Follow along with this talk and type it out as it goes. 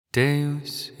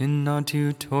Deus in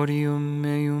adiutorium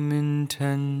meum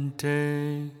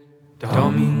intende,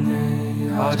 Domine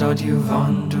ad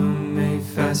adiuvandum me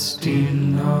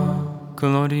festina,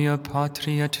 Gloria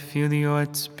Patri et Filio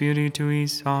et Spiritui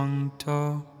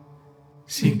Sancto,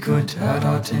 sicut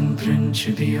erat in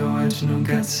principio et nunc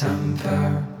et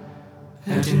semper,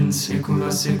 et in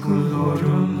saecula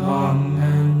saeculorum.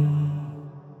 Amen.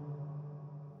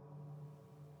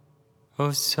 O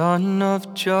Son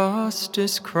of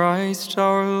Justice, Christ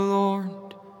our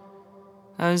Lord,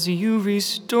 as you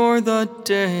restore the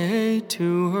day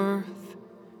to earth,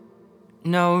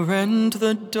 now rend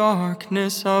the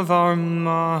darkness of our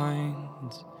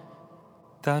minds,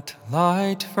 that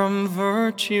light from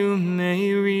virtue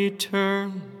may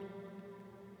return.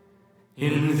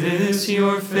 In this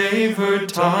your favored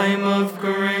time of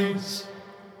grace,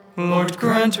 Lord,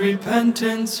 grant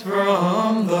repentance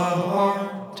from the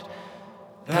heart,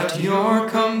 that your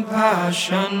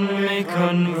compassion may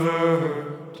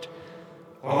convert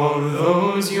all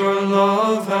those your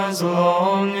love has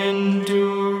long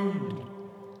endured.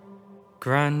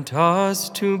 Grant us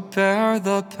to bear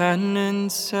the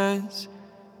penances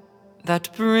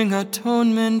that bring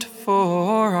atonement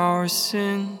for our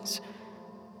sins,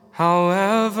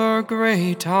 however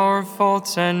great our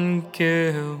faults and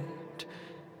guilt,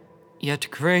 yet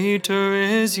greater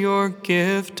is your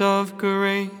gift of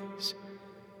grace.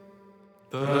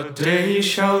 The day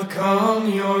shall come,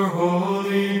 your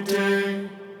holy day,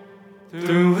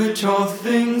 through which all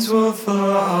things will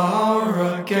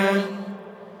flower again.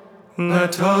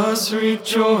 Let us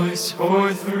rejoice,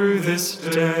 for through this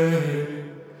day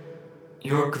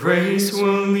your grace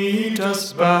will lead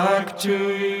us back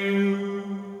to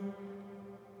you.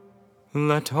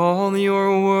 Let all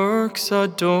your works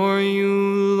adore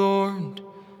you, Lord,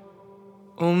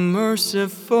 O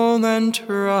merciful and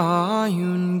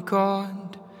triune God.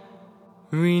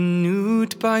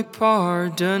 Renewed by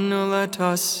pardon, let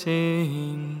us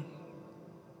sing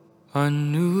a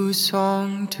new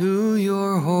song to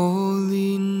your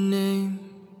holy name.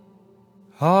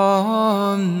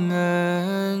 Amen.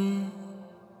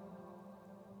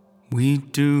 We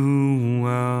do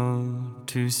well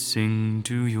to sing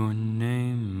to your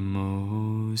name,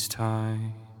 Most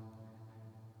High,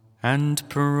 and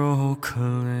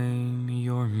proclaim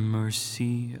your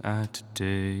mercy at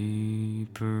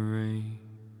daybreak.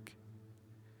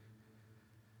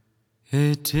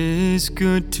 It is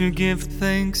good to give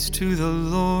thanks to the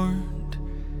Lord,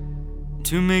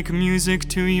 to make music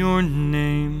to your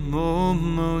name, O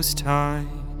Most High,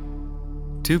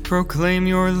 to proclaim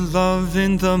your love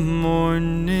in the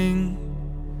morning,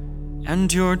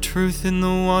 and your truth in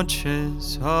the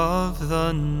watches of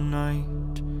the night.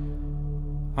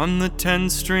 On the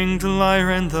 10-stringed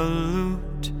lyre and the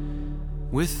lute,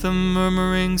 with the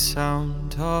murmuring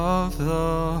sound of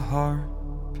the harp.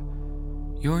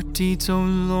 Your deeds, O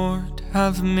Lord,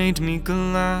 have made me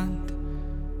glad.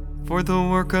 For the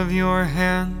work of your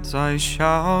hands I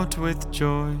shout with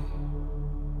joy.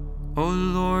 O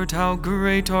Lord, how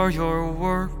great are your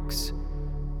works,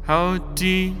 how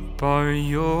deep are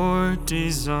your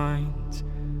designs.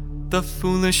 The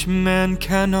foolish man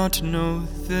cannot know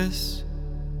this,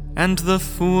 and the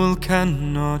fool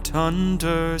cannot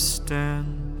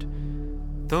understand.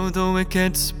 Though the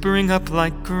wicked spring up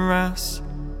like grass,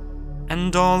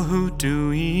 and all who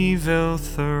do evil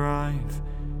thrive,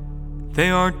 they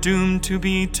are doomed to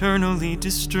be eternally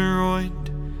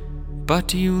destroyed.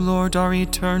 But you, Lord, are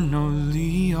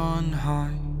eternally on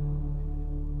high.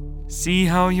 See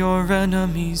how your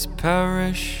enemies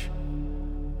perish.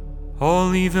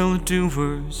 All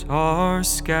evildoers are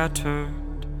scattered.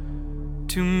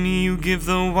 To me you give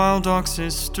the wild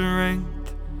ox's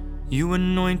strength. You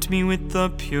anoint me with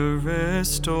the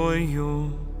purest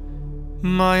oil.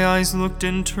 My eyes looked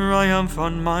in triumph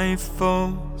on my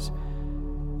foes.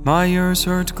 My ears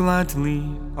heard gladly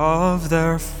of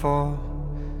their fall.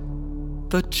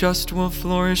 The just will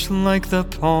flourish like the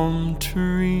palm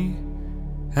tree,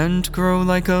 and grow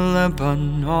like a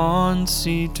Lebanon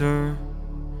cedar.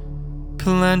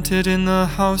 Planted in the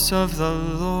house of the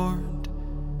Lord,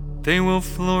 they will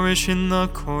flourish in the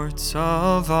courts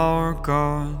of our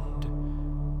God.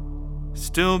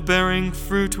 Still bearing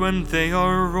fruit when they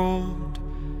are rolled,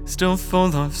 still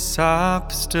full of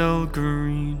sap, still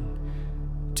green,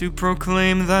 to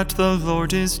proclaim that the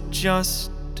Lord is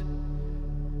just.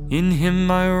 In him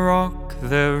my rock,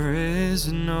 there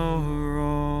is no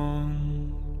wrong.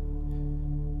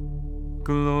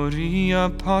 Gloria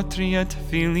Patri et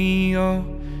Filio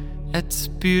et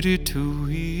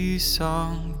Spiritui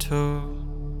Sancto,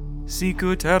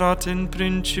 sicut erat in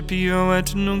principio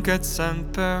et nunc et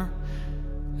semper,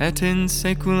 et in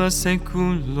saecula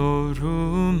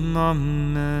saeculorum.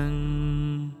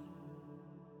 Amen.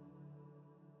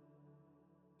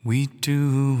 We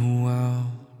do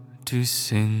well to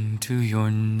sing to your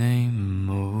name,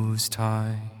 Most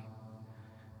High,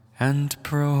 and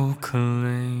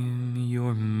proclaim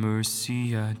your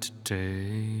mercy at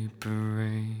daybreak.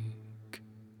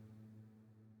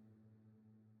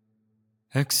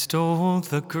 Extol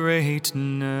the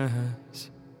greatness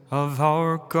of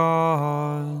our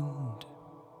God.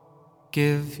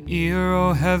 Give ear,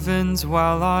 O heavens,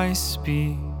 while I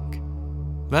speak.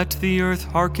 Let the earth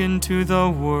hearken to the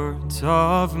words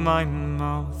of my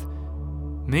mouth.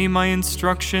 May my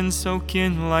instruction soak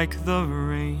in like the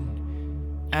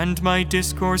rain, and my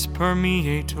discourse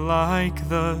permeate like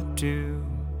the dew,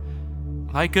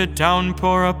 like a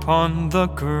downpour upon the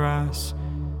grass,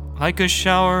 like a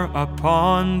shower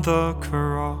upon the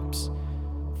crops.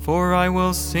 For I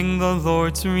will sing the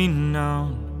Lord's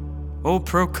renown. O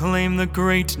proclaim the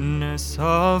greatness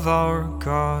of our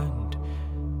God.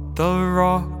 The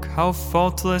rock, how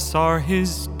faultless are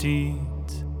his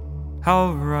deeds,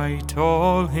 how right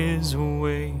all his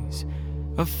ways.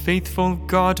 A faithful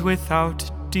God without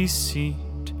deceit,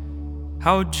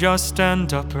 how just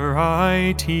and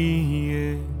upright he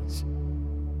is.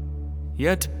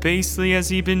 Yet basely has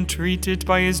he been treated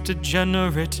by his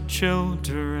degenerate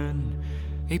children,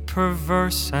 a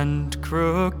perverse and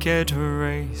crooked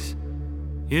race.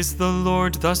 Is the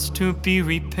Lord thus to be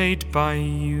repaid by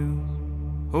you,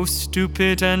 O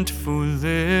stupid and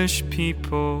foolish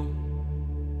people?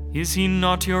 Is he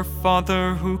not your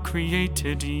Father who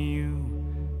created you?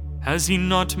 Has he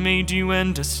not made you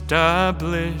and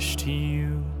established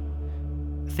you?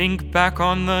 Think back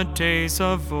on the days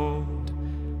of old.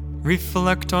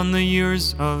 Reflect on the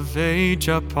years of age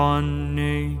upon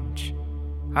age.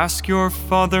 Ask your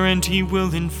father and he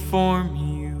will inform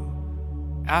you.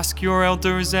 Ask your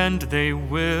elders and they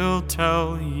will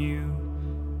tell you.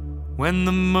 When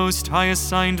the Most High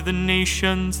assigned the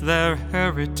nations their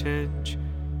heritage,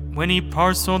 when he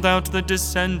parceled out the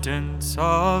descendants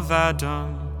of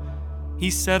Adam, he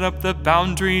set up the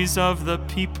boundaries of the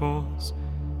peoples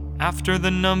after the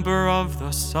number of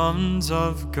the sons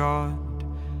of God.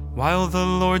 While the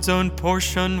Lord's own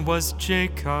portion was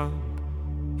Jacob,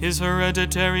 his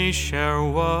hereditary share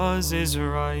was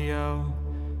Israel.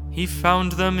 He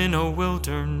found them in a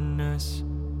wilderness,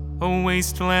 a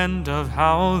wasteland of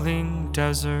howling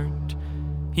desert.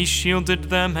 He shielded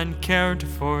them and cared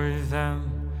for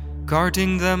them,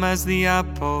 guarding them as the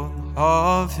apple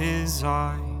of his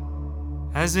eye.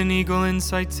 As an eagle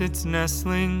incites its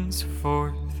nestlings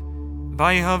forth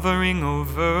by hovering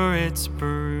over its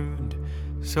brood,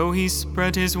 so he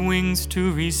spread his wings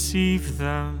to receive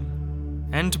them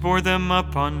and bore them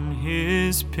up on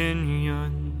his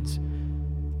pinions.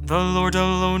 The Lord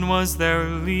alone was their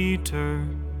leader.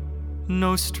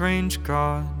 No strange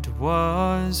God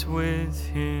was with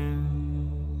him.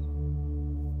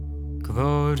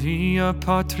 Gloria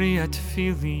Patri et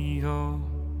Filio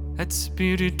et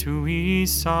Spiritui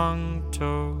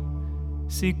Sancto,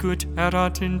 sicut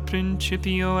erat in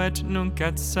principio et nunc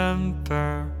et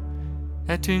semper,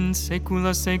 et in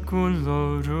saecula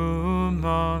saeculorum.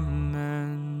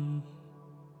 Amen.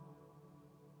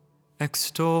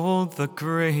 Extol the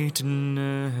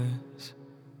greatness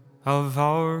of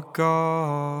our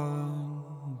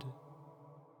God.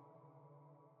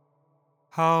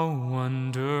 How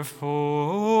wonderful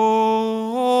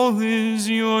is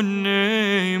your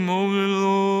name, O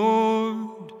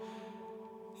Lord,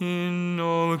 in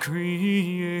all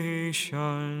creation.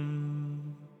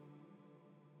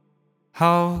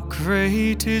 How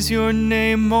great is your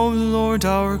name, O Lord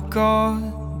our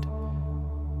God,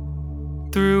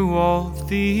 through all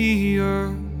the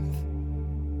earth.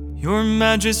 Your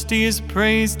majesty is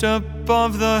praised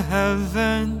above the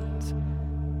heavens,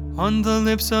 on the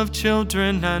lips of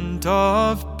children and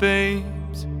of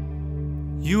babes.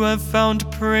 You have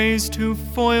found praise to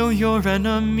foil your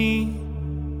enemy,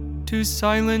 to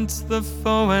silence the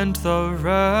foe and the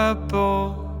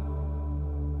rebel.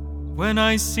 When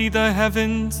I see the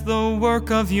heavens, the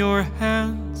work of your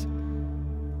hands,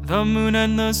 the moon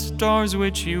and the stars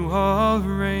which you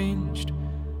arranged,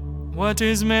 what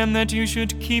is man that you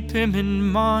should keep him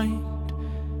in mind?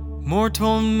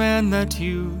 Mortal man that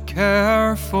you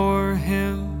care for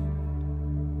him.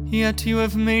 Yet you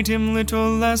have made him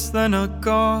little less than a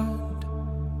god.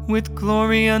 With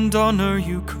glory and honor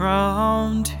you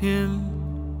crowned him.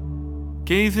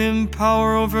 Gave him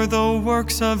power over the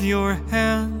works of your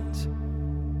hands.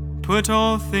 Put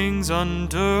all things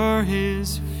under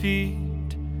his feet.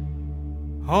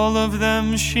 All of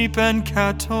them sheep and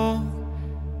cattle,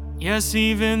 Yes,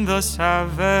 even the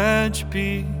savage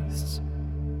beasts,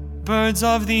 birds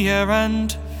of the air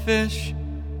and fish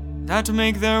that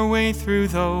make their way through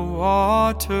the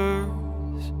waters.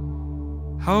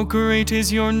 How great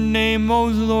is your name, O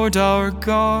Lord our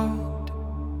God,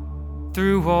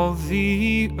 through all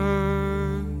the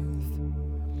earth.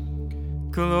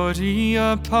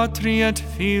 Gloria Patri et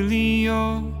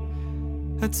Filio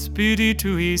et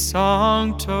Spiritui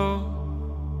Sancto,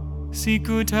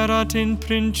 sicut erat in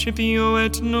principio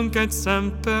et nunc et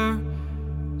semper,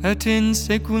 et in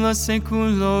saecula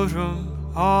saeculorum.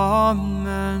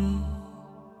 Amen.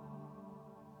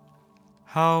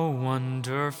 How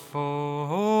wonderful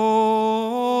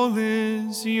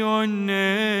is your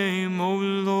name, O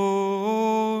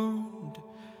Lord,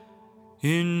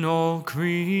 in all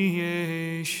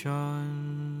creation.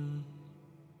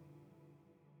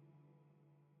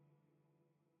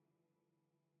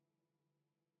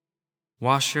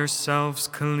 Wash yourselves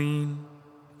clean,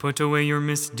 put away your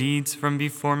misdeeds from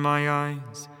before my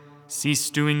eyes. Cease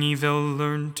doing evil,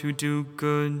 learn to do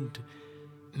good.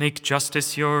 Make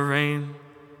justice your aim,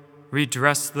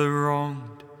 redress the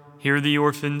wronged, hear the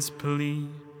orphan's plea,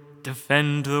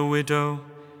 defend the widow.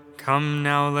 Come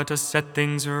now, let us set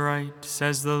things right,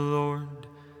 says the Lord.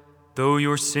 Though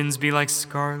your sins be like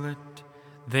scarlet,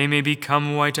 they may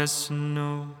become white as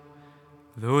snow.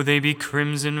 Though they be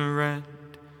crimson red,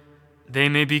 they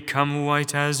may become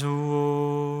white as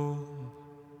wool.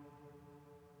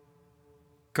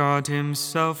 God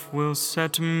himself will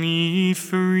set me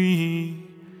free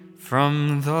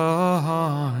from the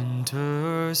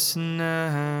hunter's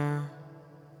snare.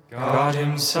 God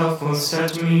himself will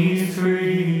set me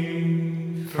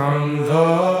free from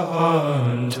the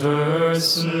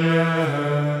hunter's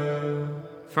snare.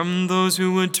 From those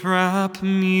who would trap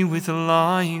me with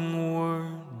lying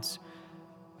words,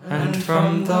 and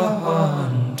from the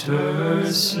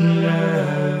hunter's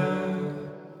snare.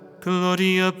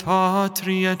 Gloria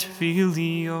Patri et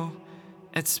Filio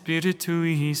et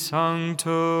Spiritui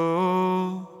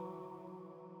Sancto.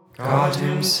 God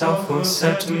himself will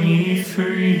set me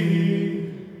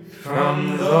free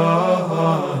from the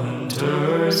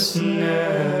hunter's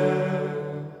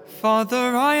snare.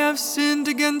 Father, I have sinned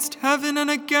against heaven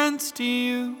and against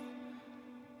you.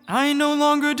 I no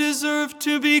longer deserve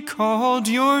to be called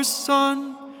your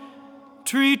son.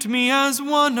 Treat me as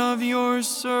one of your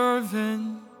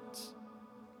servants.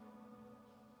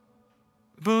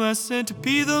 Blessed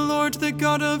be the Lord, the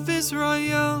God of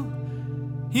Israel.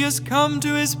 He has come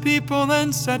to his people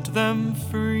and set them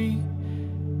free.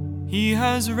 He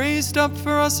has raised up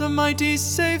for us a mighty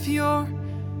Savior,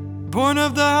 born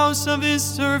of the house of his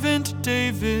servant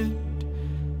David.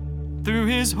 Through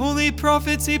his holy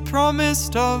prophets he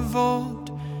promised of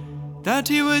old that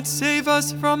he would save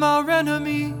us from our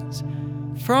enemies,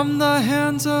 from the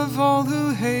hands of all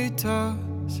who hate us.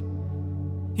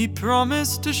 He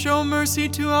promised to show mercy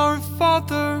to our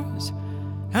fathers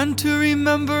and to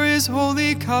remember his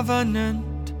holy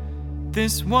covenant.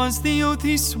 This was the oath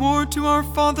he swore to our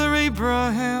father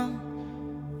Abraham,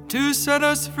 to set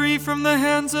us free from the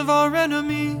hands of our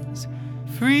enemies,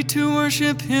 free to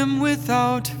worship him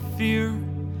without fear,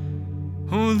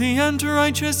 holy and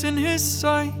righteous in his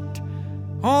sight,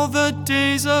 all the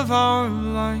days of our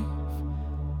life.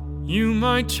 You,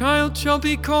 my child, shall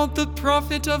be called the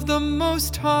prophet of the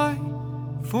Most High,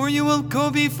 for you will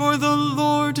go before the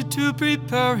Lord to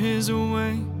prepare his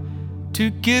way,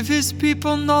 to give his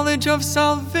people knowledge of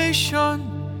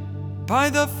salvation by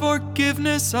the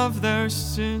forgiveness of their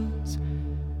sins.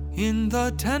 In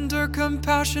the tender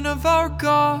compassion of our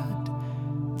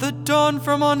God, the dawn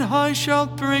from on high shall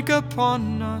break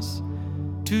upon us,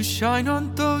 to shine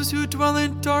on those who dwell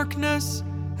in darkness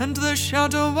and the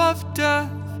shadow of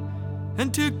death,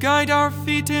 and to guide our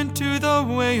feet into the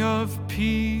way of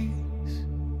peace.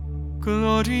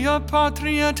 Gloria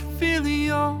Patri et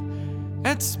Filio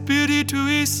et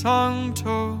Spiritui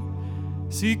Sancto,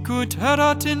 sicut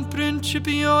erat in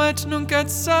principio et nunc et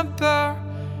semper,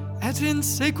 et in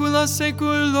saecula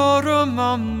saeculorum.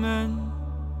 Amen.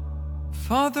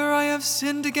 Father, I have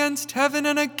sinned against heaven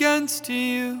and against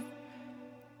you.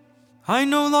 I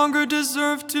no longer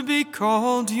deserve to be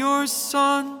called your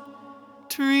son.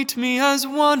 Treat me as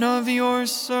one of your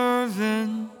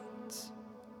servants.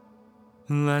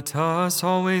 Let us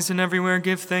always and everywhere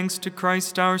give thanks to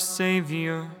Christ our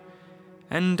Savior,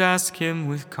 and ask him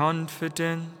with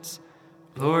confidence,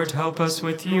 Lord, help us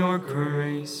with your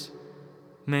grace.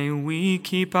 May we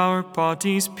keep our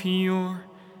bodies pure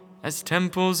as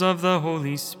temples of the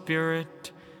Holy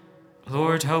Spirit.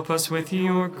 Lord, help us with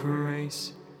your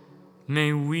grace.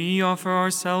 May we offer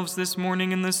ourselves this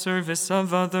morning in the service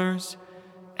of others,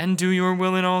 and do your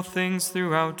will in all things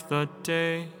throughout the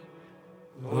day.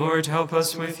 Lord, help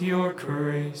us with your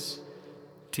grace.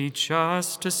 Teach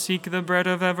us to seek the bread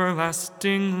of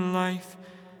everlasting life,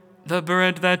 the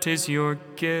bread that is your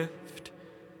gift.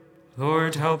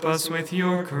 Lord, help us with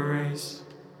your grace.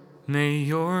 May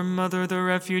your mother, the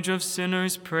refuge of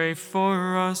sinners, pray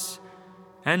for us,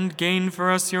 and gain for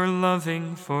us your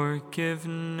loving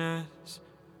forgiveness.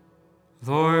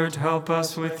 Lord, help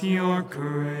us with your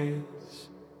grace.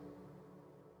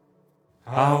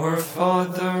 Our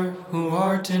Father, who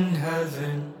art in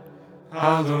heaven,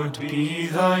 hallowed be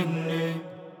thy name.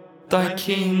 Thy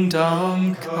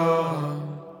kingdom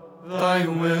come, thy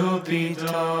will be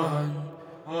done,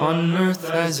 on earth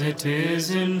as it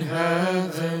is in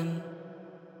heaven.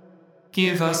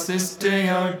 Give us this day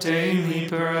our daily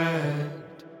bread,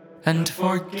 and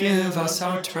forgive us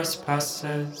our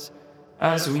trespasses,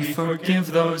 as we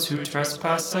forgive those who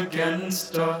trespass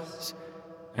against us.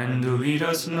 And lead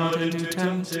us not into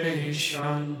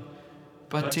temptation,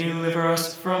 but deliver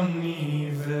us from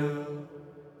evil.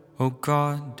 O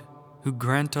God, who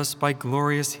grant us by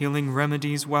glorious healing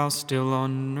remedies while still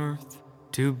on earth,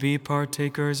 to be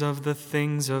partakers of the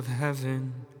things of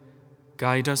heaven,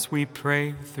 guide us, we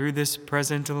pray, through this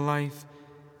present life,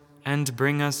 and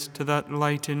bring us to that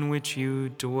light in which you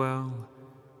dwell.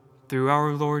 Through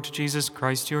our Lord Jesus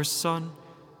Christ, your Son,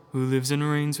 who lives and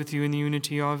reigns with you in the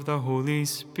unity of the Holy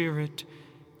Spirit,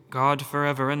 God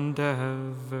forever and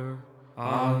ever.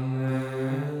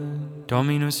 Amen.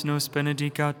 Dominus nos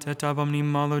benedicat et ab omni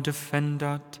malo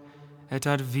defendat, et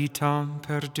ad vitam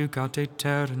perducat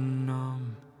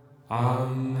aeternam.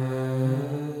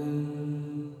 Amen.